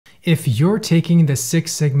If you're taking the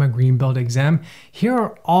Six Sigma Green Belt exam, here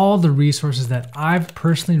are all the resources that I've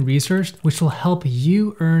personally researched, which will help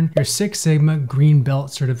you earn your Six Sigma Green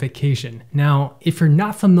Belt certification. Now, if you're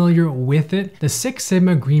not familiar with it, the Six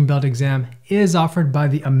Sigma Green Belt exam is offered by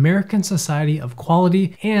the American Society of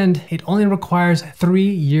Quality, and it only requires 3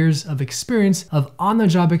 years of experience of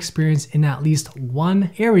on-the-job experience in at least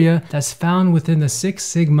one area that's found within the Six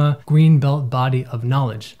Sigma Green Belt body of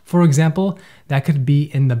knowledge. For example, that could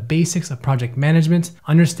be in the basics of project management,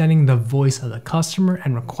 understanding the voice of the customer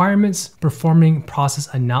and requirements, performing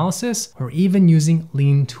process analysis, or even using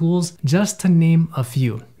lean tools, just to name a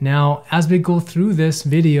few. Now, as we go through this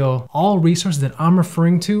video, all resources that I'm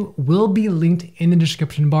referring to will be linked in the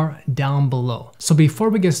description bar down below. So before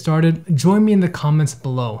we get started, join me in the comments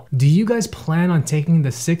below. Do you guys plan on taking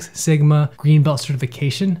the Six Sigma Green Belt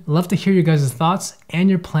certification? I'd love to hear your guys' thoughts and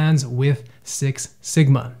your plans with Six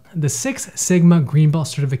Sigma. The Six Sigma Green Belt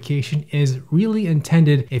certification is really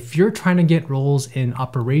intended if you're trying to get roles in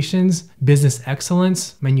operations, business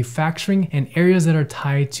excellence, manufacturing, and areas that are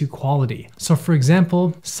tied to quality. So for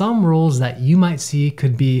example, some roles that you might see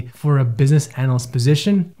could be for a business analyst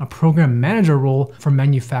position, a program manager role for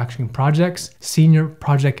manufacturing projects, senior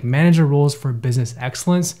project manager roles for business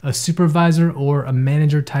excellence, a supervisor or a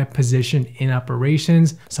manager type position in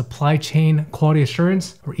operations, supply chain, quality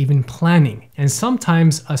assurance, or even planning. And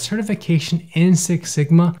sometimes a certification in Six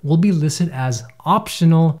Sigma will be listed as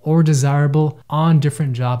optional or desirable on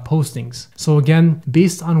different job postings. So again,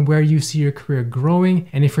 based on where you see your career growing,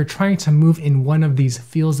 and if you're trying to move in one of these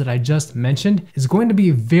fields that I just mentioned, it's going to be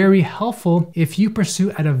very helpful if you pursue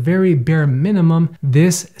at a very bare minimum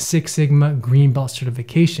this Six Sigma Green Belt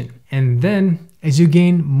certification. And then as you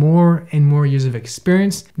gain more and more years of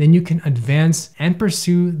experience, then you can advance and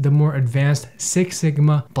pursue the more advanced Six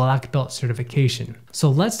Sigma Black Belt certification. So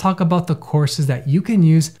let's talk about the courses that you can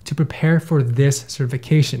use to prepare for this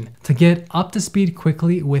certification. To get up to speed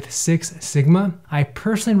quickly with Six Sigma, I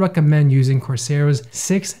personally recommend using Coursera's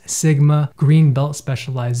Six Sigma Green Belt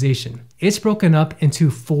specialization. It's broken up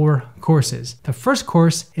into 4 courses. The first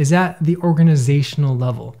course is at the organizational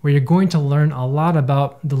level, where you're going to learn a lot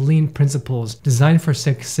about the lean principles, designed for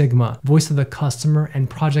Six Sigma, voice of the customer, and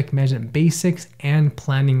project management basics and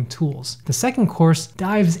planning tools. The second course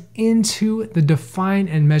dives into the define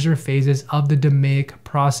and measure phases of the DMAIC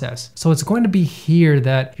process. So it's going to be here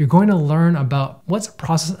that you're going to learn about what's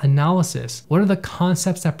process analysis, what are the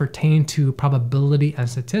concepts that pertain to probability and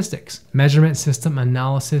statistics, measurement system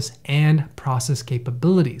analysis, and process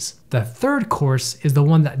capabilities. The third course is the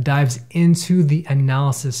one that dives into the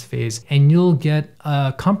analysis phase, and you'll get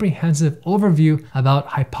a comprehensive overview about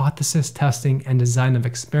hypothesis testing and design of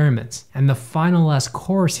experiments. And the final last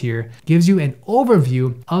course here gives you an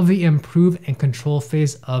overview of the improve and control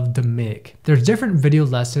phase of DMAIC. There's different video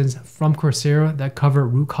lessons from Coursera that cover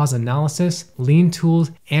root cause analysis, lean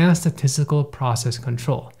tools, and statistical process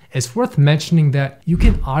control. It's worth mentioning that you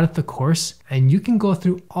can audit the course and you can go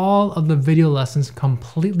through all of the video lessons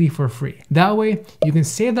completely for free. That way, you can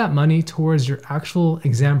save that money towards your actual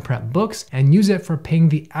exam prep books and use it for paying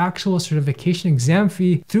the actual certification exam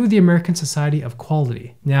fee through the American Society of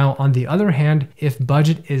Quality. Now, on the other hand, if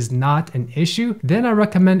budget is not an issue, then I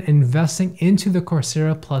recommend investing into the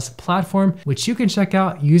Coursera Plus platform, which you can check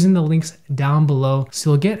out using the links down below. So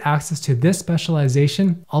you'll get access to this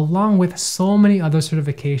specialization along with so many other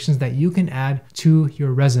certifications that you can add to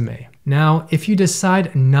your resume. Now, if you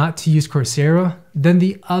decide not to use Coursera, then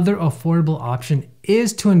the other affordable option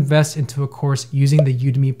is to invest into a course using the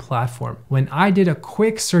Udemy platform. When I did a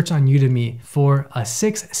quick search on Udemy for a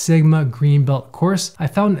Six Sigma Green Belt course, I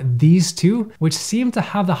found these two, which seem to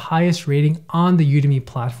have the highest rating on the Udemy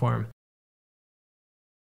platform.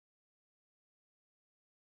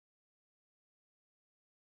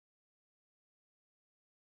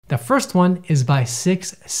 The first one is by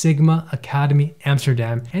Six Sigma Academy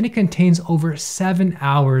Amsterdam, and it contains over 7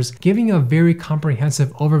 hours, giving you a very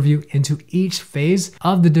comprehensive overview into each phase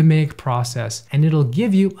of the DMAIC process, and it'll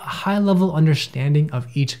give you a high-level understanding of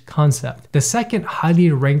each concept. The second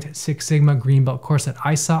highly ranked Six Sigma Green Belt course that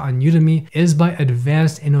I saw on Udemy is by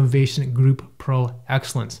Advanced Innovation Group Pro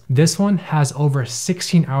Excellence. This one has over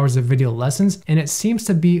 16 hours of video lessons, and it seems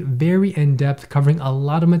to be very in-depth, covering a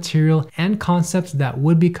lot of material and concepts that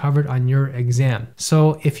would be covered on your exam.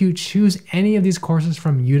 So if you choose any of these courses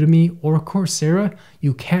from Udemy or Coursera,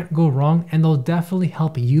 you can't go wrong, and they'll definitely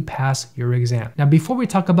help you pass your exam. Now, before we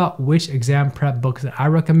talk about which exam prep books that I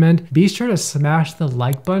recommend, be sure to smash the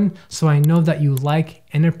like button so I know that you like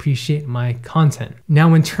and appreciate my content.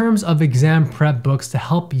 Now, in terms of exam prep books to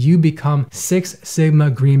help you become Six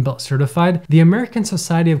Sigma Green Belt certified, the American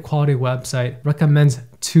Society of Quality website recommends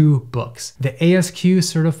two books, the ASQ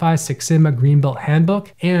Certified Six Sigma Green Belt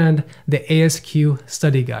Handbook and the ASQ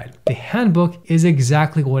Study Guide. The handbook is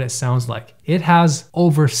exactly what it sounds like. It has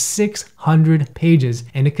over 600 pages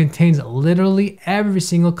and it contains literally every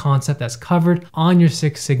single concept that's covered on your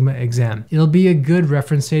Six Sigma exam. It'll be a good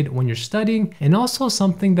reference aid when you're studying and also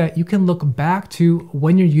something that you can look back to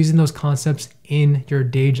when you're using those concepts in your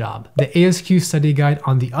day job. The ASQ Study Guide,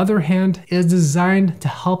 on the other hand, is designed to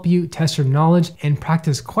help you test your knowledge and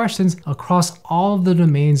practice questions across all of the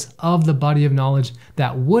domains of the body of knowledge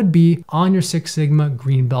that would be on your Six Sigma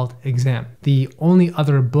Green Belt exam. The only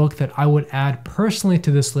other book that I would add personally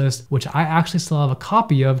to this list, which I actually still have a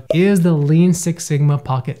copy of, is the Lean Six Sigma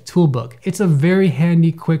Pocket Toolbook. It's a very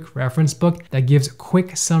handy, quick reference book that gives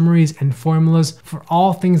quick summaries and formulas for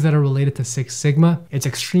all things that are related to Six Sigma. It's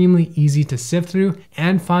extremely easy to sift through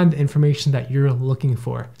and find the information that you're looking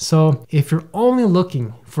for. So if you're only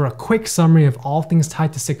looking for a quick summary of all things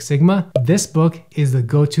tied to Six Sigma, this book is the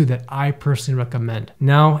go-to that I personally recommend.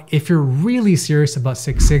 Now, if you're really serious about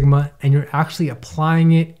Six Sigma and you're actually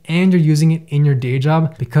applying it and you're using it in your day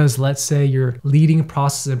job, because let's say you're leading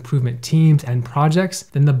process improvement teams and projects,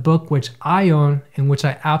 then the book which I own and which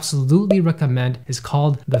I absolutely recommend is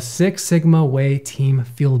called the Six Sigma Way Team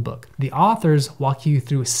Fieldbook. The authors walk you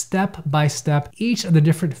through step by step each of the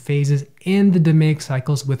different phases in the DMAIC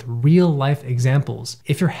cycles with real life examples.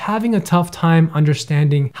 If you're having a tough time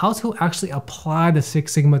understanding how to actually apply the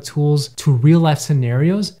Six Sigma tools to real life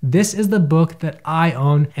scenarios, this is the book that I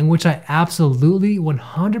own and which I absolutely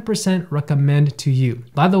 100% recommend to you.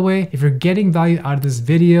 By the way, if you're getting value out of this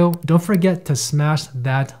video, don't forget to smash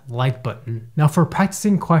that like button. Now, for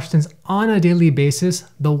practicing questions on a daily basis,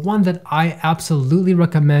 the one that I absolutely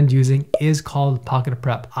recommend using is called Pocket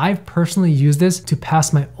Prep. I've personally used this to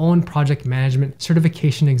pass my own project management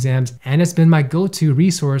certification exams, and it's been my go-to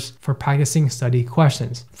resource for practicing study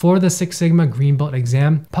questions. For the Six Sigma Green Belt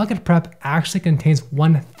exam, Pocket Prep actually contains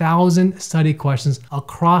 1,000 study questions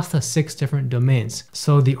across the 6 different domains.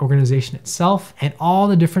 So the organization itself and all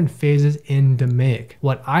the different phases in DMAIC.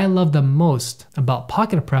 What I love the most about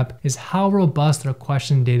Pocket Prep is how robust their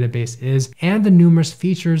question database is and the numerous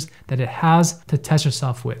features that it has to test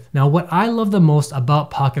yourself with. Now, what I love the most about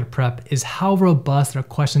Pocket Prep is how robust their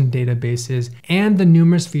question database is and the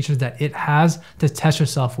numerous features that it has to test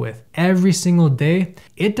yourself with. Every single day,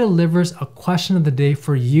 it delivers a question of the day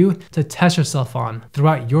for you to test yourself on.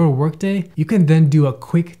 Throughout your workday, you can then do a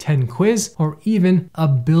quick 10 quiz or even a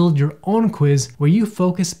build your own quiz where you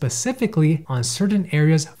focus specifically on certain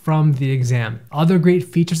areas from the exam. Other great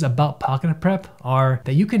features about Pocket Prep are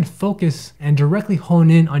that you can focus and directly hone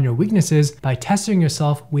in on your weaknesses by testing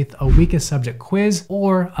yourself with a weakest subject quiz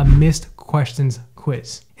or a missed questions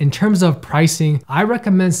quiz. In terms of pricing, I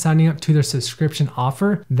recommend signing up to their subscription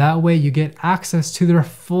offer. That way you get access to their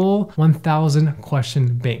full 1,000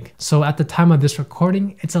 question bank. So at the time of this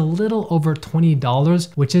recording, it's a little over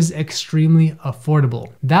 $20, which is extremely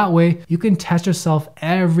affordable. That way you can test yourself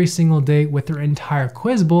every single day with their entire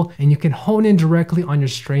quiz bowl and you can hone in directly on your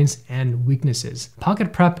strengths and weaknesses.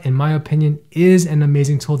 Pocket Prep, in my opinion, is an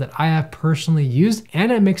amazing tool that I have personally used,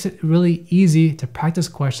 and it makes it really easy to practice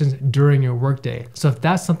questions during your workday. So if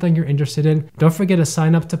that's something you're interested in, don't forget to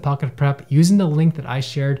sign up to Pocket Prep using the link that I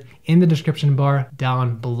shared in the description bar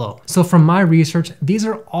down below. So from my research, these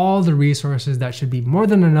are all the resources that should be more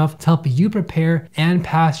than enough to help you prepare and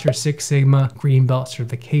pass your Six Sigma Green Belt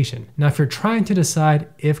certification. Now, if you're trying to decide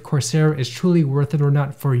if Coursera is truly worth it or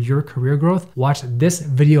not for your career growth, watch this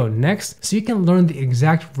video next so you can learn the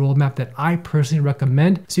exact roadmap that I personally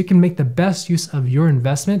recommend so you can make the best use of your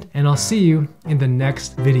investment, and I'll see you in the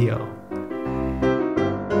next video.